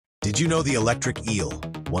Did you know the electric eel,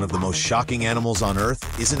 one of the most shocking animals on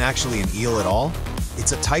Earth, isn't actually an eel at all?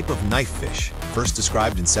 It's a type of knife fish, first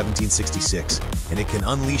described in 1766, and it can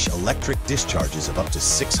unleash electric discharges of up to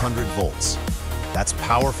 600 volts. That's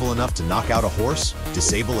powerful enough to knock out a horse,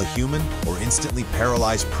 disable a human, or instantly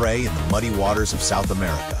paralyze prey in the muddy waters of South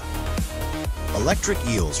America. Electric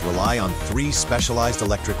eels rely on three specialized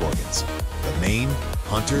electric organs: the main,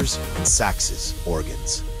 hunters, and saxes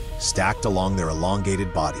organs, stacked along their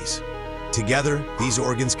elongated bodies. Together, these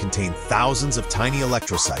organs contain thousands of tiny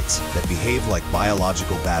electrocytes that behave like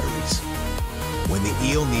biological batteries. When the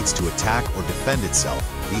eel needs to attack or defend itself,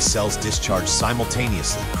 these cells discharge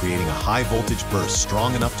simultaneously, creating a high-voltage burst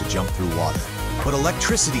strong enough to jump through water. But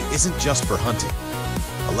electricity isn't just for hunting.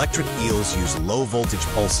 Electric eels use low-voltage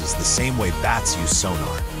pulses the same way bats use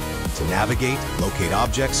sonar to navigate, locate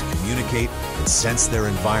objects, communicate, and sense their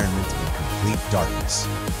environment in complete darkness.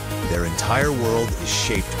 Their entire world is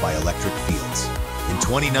shaped by electric fields. In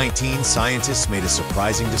 2019, scientists made a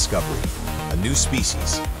surprising discovery: a new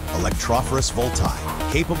species, Electrophorus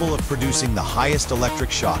voltii, capable of producing the highest electric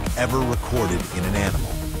shock ever recorded in an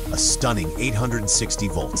animal, a stunning 860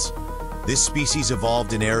 volts. This species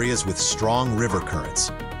evolved in areas with strong river currents,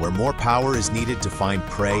 where more power is needed to find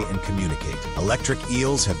prey and communicate. Electric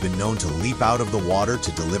eels have been known to leap out of the water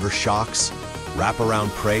to deliver shocks, wrap around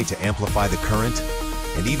prey to amplify the current,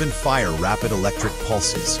 and even fire rapid electric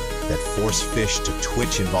pulses that force fish to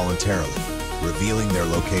twitch involuntarily, revealing their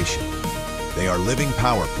location. They are living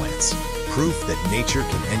power plants, proof that nature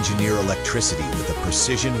can engineer electricity with a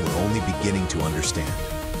precision we're only beginning to understand.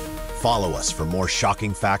 Follow us for more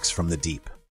shocking facts from the deep.